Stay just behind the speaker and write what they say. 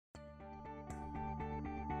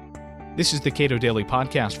This is the Cato Daily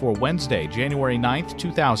Podcast for Wednesday, January 9th,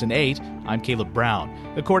 2008. I'm Caleb Brown.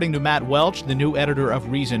 According to Matt Welch, the new editor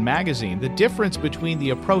of Reason magazine, the difference between the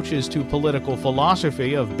approaches to political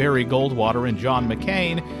philosophy of Barry Goldwater and John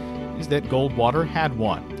McCain is that Goldwater had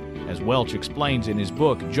one. As Welch explains in his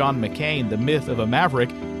book, John McCain, The Myth of a Maverick,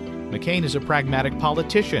 McCain is a pragmatic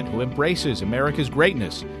politician who embraces America's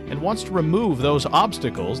greatness and wants to remove those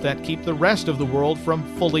obstacles that keep the rest of the world from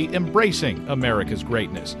fully embracing America's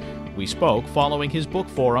greatness. We spoke following his book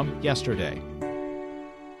forum yesterday.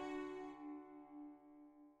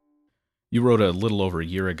 You wrote a little over a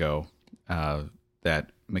year ago that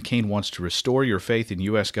McCain wants to restore your faith in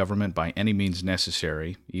U.S. government by any means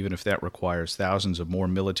necessary, even if that requires thousands of more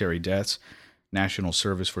military deaths, national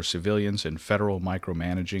service for civilians, and federal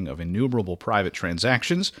micromanaging of innumerable private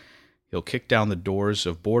transactions. He'll kick down the doors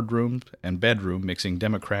of boardroom and bedroom, mixing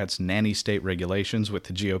Democrats' nanny state regulations with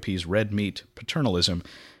the GOP's red meat paternalism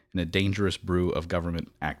in a dangerous brew of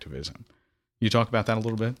government activism. You talk about that a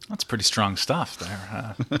little bit? That's pretty strong stuff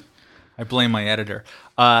there. I blame my editor.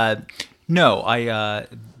 This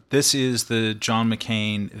is the John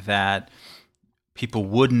McCain that people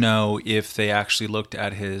would know if they actually looked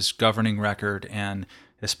at his governing record and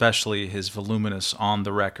especially his voluminous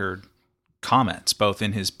on-the-record comments, both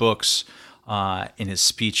in his books, in his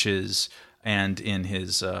speeches, and in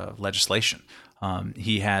his legislation.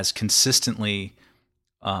 He has consistently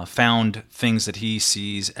found things that he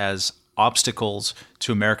sees as obstacles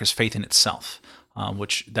to America's faith in itself,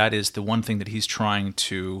 which that is the one thing that he's trying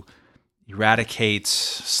to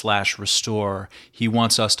eradicate/restore. He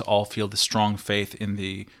wants us to all feel the strong faith in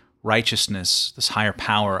the righteousness, this higher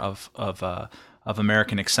power of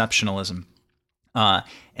American exceptionalism.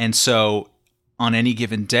 And so on any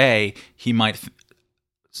given day, he might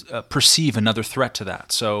perceive another threat to that.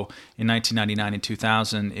 So in 1999 and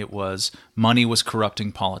 2000, it was money was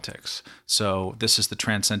corrupting politics. So this is the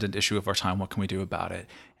transcendent issue of our time. What can we do about it?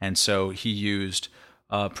 And so he used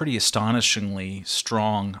pretty astonishingly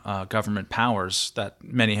strong government powers that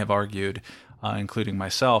many have argued, including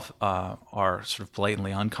myself, are sort of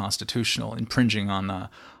blatantly unconstitutional, infringing on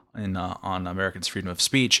Americans' freedom of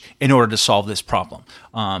speech in order to solve this problem.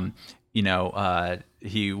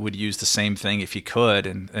 He would use the same thing if he could,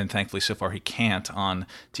 and thankfully so far he can't,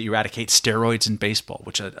 to eradicate steroids in baseball,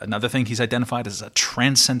 which another thing he's identified as a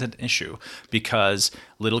transcendent issue because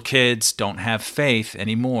little kids don't have faith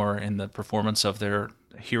anymore in the performance of their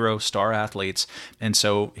hero star athletes, and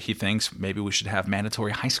so he thinks maybe we should have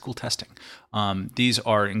mandatory high school testing. These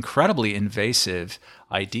are incredibly invasive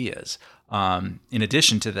ideas. In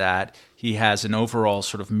addition to that, he has an overall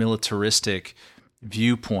sort of militaristic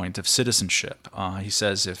viewpoint of citizenship. He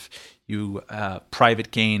says if you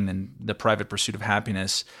private gain and the private pursuit of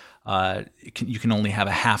happiness, you can only have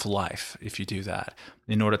a half life if you do that.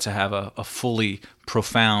 In order to have a fully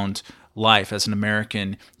profound life as an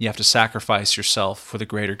American, you have to sacrifice yourself for the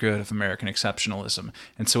greater good of American exceptionalism.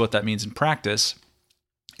 And so what that means in practice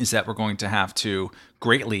is that we're going to have to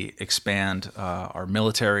greatly expand our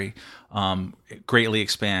military, greatly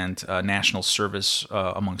expand national service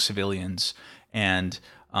among civilians, and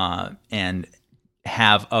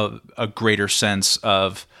have a greater sense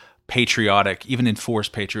of patriotic, even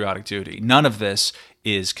enforced patriotic duty. None of this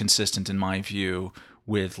is consistent, in my view,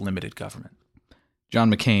 with limited government. John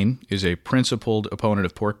McCain is a principled opponent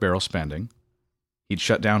of pork barrel spending. He'd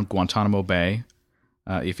shut down Guantanamo Bay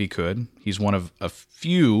if he could. He's one of a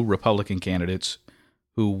few Republican candidates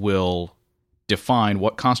who will define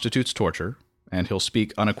what constitutes torture, and he'll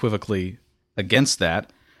speak unequivocally against that.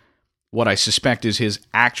 What I suspect is his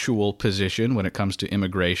actual position when it comes to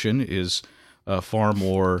immigration is far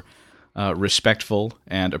more respectful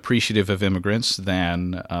and appreciative of immigrants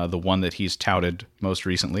than the one that he's touted most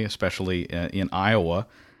recently, especially in Iowa.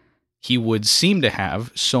 He would seem to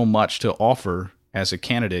have so much to offer as a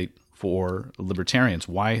candidate for libertarians.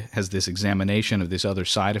 Why has this examination of this other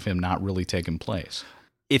side of him not really taken place?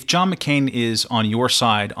 If John McCain is on your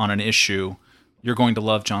side on an issue, you're going to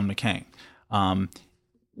love John McCain.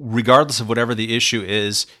 Regardless of whatever the issue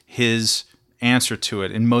is, his answer to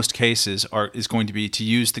it in most cases is going to be to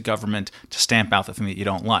use the government to stamp out the thing that you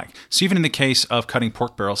don't like. So even in the case of cutting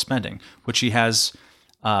pork barrel spending, which he has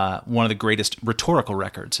one of the greatest rhetorical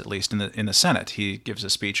records, at least in the Senate, he gives a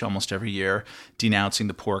speech almost every year denouncing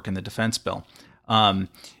the pork and the defense bill.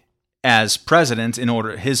 As president,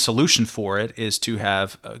 his solution for it is to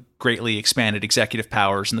have greatly expanded executive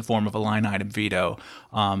powers in the form of a line item veto.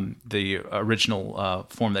 The original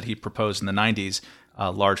form that he proposed in the 90s,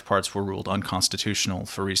 large parts were ruled unconstitutional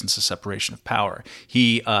for reasons of separation of power.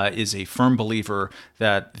 He is a firm believer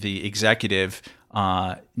that the executive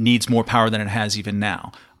needs more power than it has even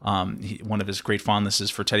now. One of his great fondnesses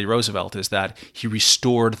for Teddy Roosevelt is that he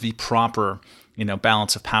restored the proper,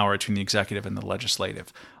 balance of power between the executive and the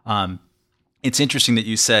legislative. It's interesting that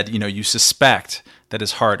you said, you suspect that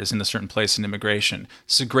his heart is in a certain place in immigration.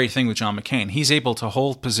 This is a great thing with John McCain. He's able to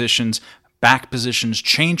hold positions, back positions,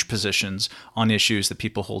 change positions on issues that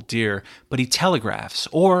people hold dear, but he telegraphs,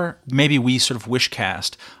 or maybe we sort of wish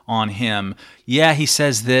cast on him. Yeah, he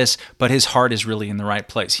says this, but his heart is really in the right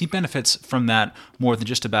place. He benefits from that more than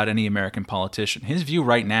just about any American politician. His view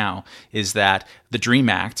right now is that the DREAM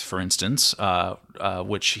Act, for instance,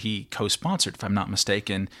 which he co-sponsored, if I'm not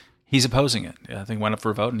mistaken, he's opposing it. I think went up for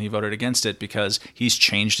a vote and he voted against it because he's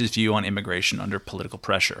changed his view on immigration under political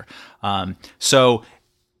pressure. So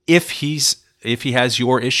if he has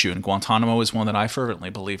your issue, and Guantanamo is one that I fervently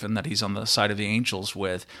believe in, that he's on the side of the angels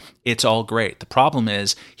with, it's all great. The problem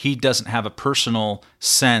is he doesn't have a personal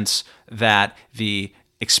sense that the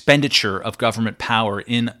expenditure of government power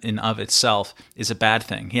in of itself is a bad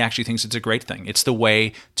thing. He actually thinks it's a great thing. It's the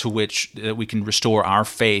way to which we can restore our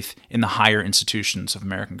faith in the higher institutions of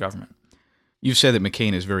American government. You've said that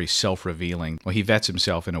McCain is very self-revealing. Well, he vets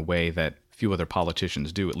himself in a way that few other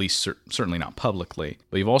politicians do, at least certainly not publicly.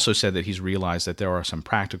 But you've also said that he's realized that there are some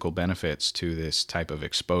practical benefits to this type of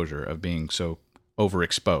exposure, of being so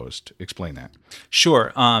overexposed. Explain that.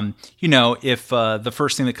 Sure. If the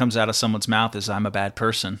first thing that comes out of someone's mouth is "I'm a bad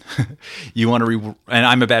person," you want to, and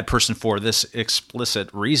I'm a bad person for this explicit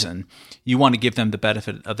reason, you want to give them the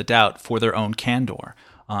benefit of the doubt for their own candor.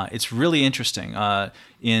 It's really interesting.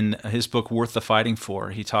 In his book, Worth the Fighting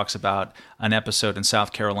For, he talks about an episode in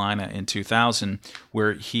South Carolina in 2000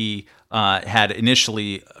 where he had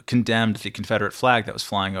initially condemned the Confederate flag that was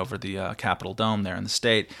flying over the Capitol Dome there in the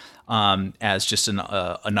state as just an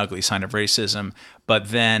ugly sign of racism.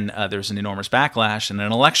 But then there's an enormous backlash and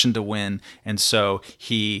an election to win, and so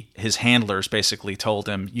his handlers basically told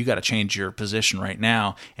him, "You got to change your position right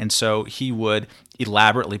now." And so he would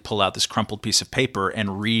elaborately pull out this crumpled piece of paper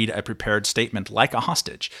and read a prepared statement like a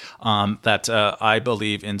hostage that I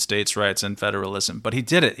believe in states' rights and federalism. But he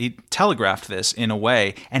did it. He telegraphed this in a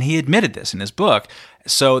way, and he admitted this in his book,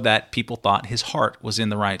 so that people thought his heart was in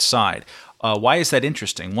the right side. Why is that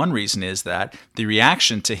interesting? One reason is that the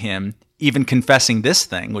reaction to him even confessing this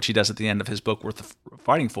thing, which he does at the end of his book, Worth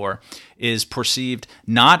Fighting For, is perceived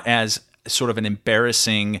not as sort of an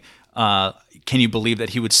embarrassing, can you believe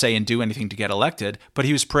that he would say and do anything to get elected, but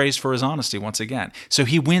he was praised for his honesty once again. So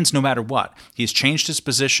he wins no matter what. He's changed his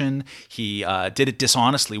position. He did it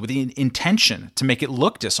dishonestly with the intention to make it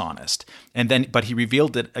look dishonest. But he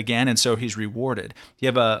revealed it again, and so he's rewarded. You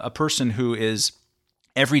have a person who is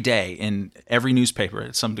every day in every newspaper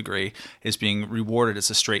at some degree is being rewarded as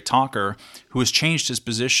a straight talker who has changed his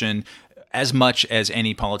position as much as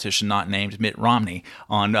any politician not named Mitt Romney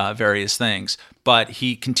on various things. But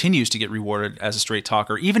he continues to get rewarded as a straight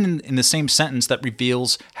talker, even in the same sentence that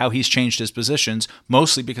reveals how he's changed his positions,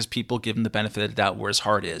 mostly because people give him the benefit of the doubt where his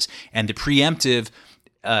heart is. And the preemptive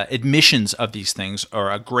admissions of these things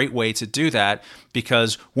are a great way to do that,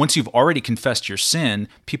 because once you've already confessed your sin,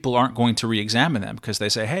 people aren't going to re-examine them because they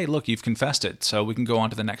say, "Hey, look, you've confessed it, so we can go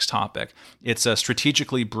on to the next topic." It's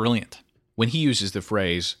strategically brilliant. When he uses the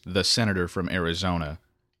phrase, "the senator from Arizona,"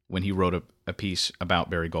 when he wrote a piece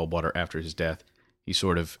about Barry Goldwater after his death, he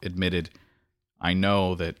sort of admitted, "I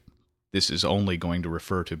know that this is only going to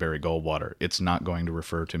refer to Barry Goldwater. It's not going to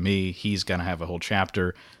refer to me. He's going to have a whole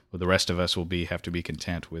chapter. The rest of us will have to be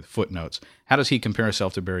content with footnotes." How does he compare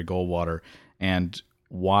himself to Barry Goldwater, and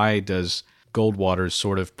why does Goldwater's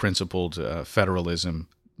sort of principled federalism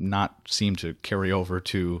not seem to carry over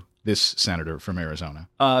to this senator from Arizona?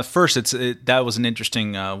 First, that was an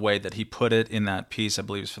interesting way that he put it in that piece, I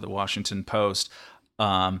believe it's for the Washington Post,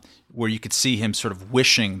 where you could see him sort of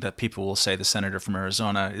wishing that people will say the senator from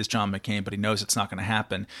Arizona is John McCain, but he knows it's not going to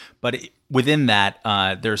happen. But within that,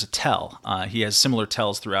 there's a tell. He has similar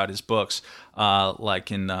tells throughout his books,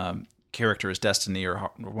 like in Character is Destiny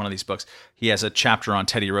or one of these books. He has a chapter on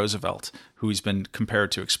Teddy Roosevelt, who he's been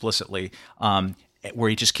compared to explicitly,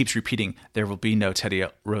 where he just keeps repeating, "There will be no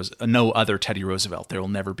other Teddy Roosevelt. There will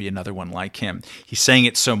never be another one like him." He's saying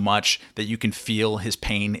it so much that you can feel his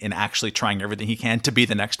pain in actually trying everything he can to be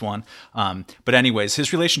the next one. But anyways,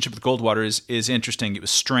 his relationship with Goldwater is interesting. It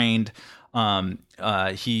was strained.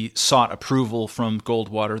 He sought approval from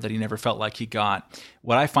Goldwater that he never felt like he got.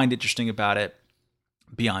 What I find interesting about it,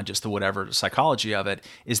 beyond just the whatever psychology of it,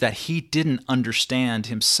 is that he didn't understand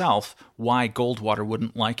himself why Goldwater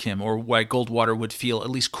wouldn't like him, or why Goldwater would feel at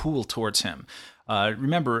least cool towards him.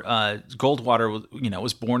 Remember, Goldwater,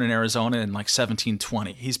 was born in Arizona in like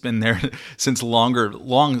 1720. He's been there since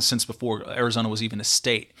long since before Arizona was even a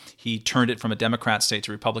state. He turned it from a Democrat state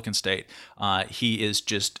to a Republican state.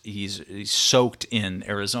 He's soaked in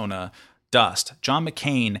Arizona dust. John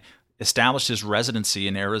McCain established his residency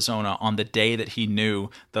in Arizona on the day that he knew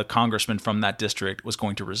the congressman from that district was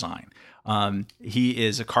going to resign. He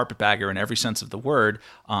is a carpetbagger in every sense of the word,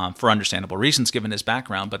 for understandable reasons given his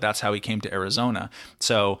background, but that's how he came to Arizona.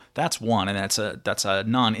 So that's one, and that's a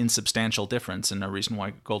non-insubstantial difference and a reason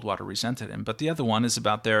why Goldwater resented him. But the other one is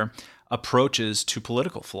about their approaches to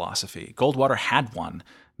political philosophy. Goldwater had one.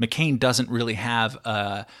 McCain doesn't really have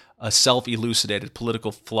a self-elucidated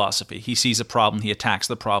political philosophy. He sees a problem, he attacks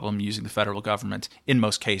the problem using the federal government in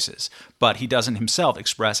most cases. But he doesn't himself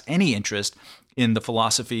express any interest in the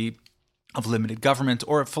philosophy of limited government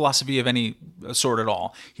or a philosophy of any sort at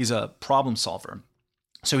all. He's a problem solver.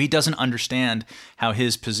 So he doesn't understand how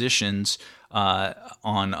his positions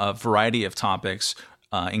on a variety of topics,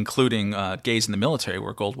 including gays in the military,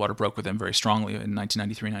 where Goldwater broke with him very strongly in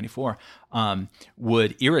 1993-94,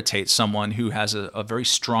 would irritate someone who has a very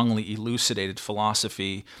strongly elucidated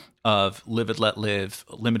philosophy of live and let live,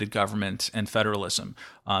 limited government, and federalism.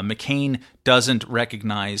 McCain doesn't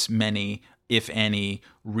recognize many, if any,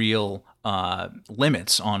 real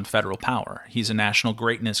limits on federal power. He's a national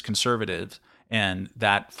greatness conservative, and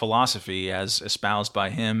that philosophy, as espoused by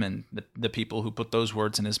him and the people who put those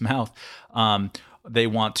words in his mouth, they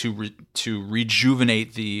want to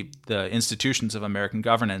rejuvenate the institutions of American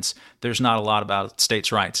governance. There's not a lot about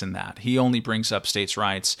states' rights in that. He only brings up states'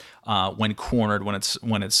 rights when cornered, when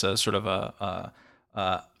it's sort of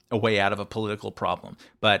a way out of a political problem.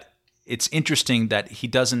 But it's interesting that he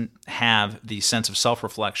doesn't have the sense of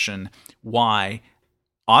self-reflection why,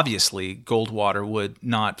 obviously, Goldwater would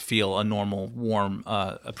not feel a normal, warm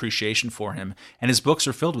appreciation for him. And his books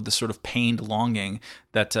are filled with this sort of pained longing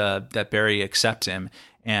that Barry accepts him.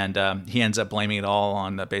 And he ends up blaming it all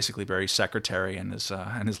on basically Barry's secretary and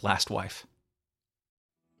his last wife.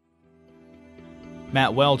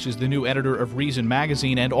 Matt Welch is the new editor of Reason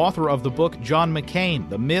Magazine and author of the book John McCain,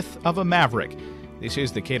 The Myth of a Maverick. This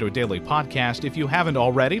is the Cato Daily Podcast. If you haven't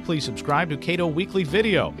already, please subscribe to Cato Weekly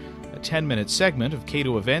Video, a 10-minute segment of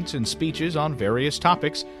Cato events and speeches on various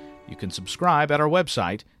topics. You can subscribe at our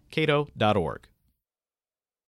website, cato.org.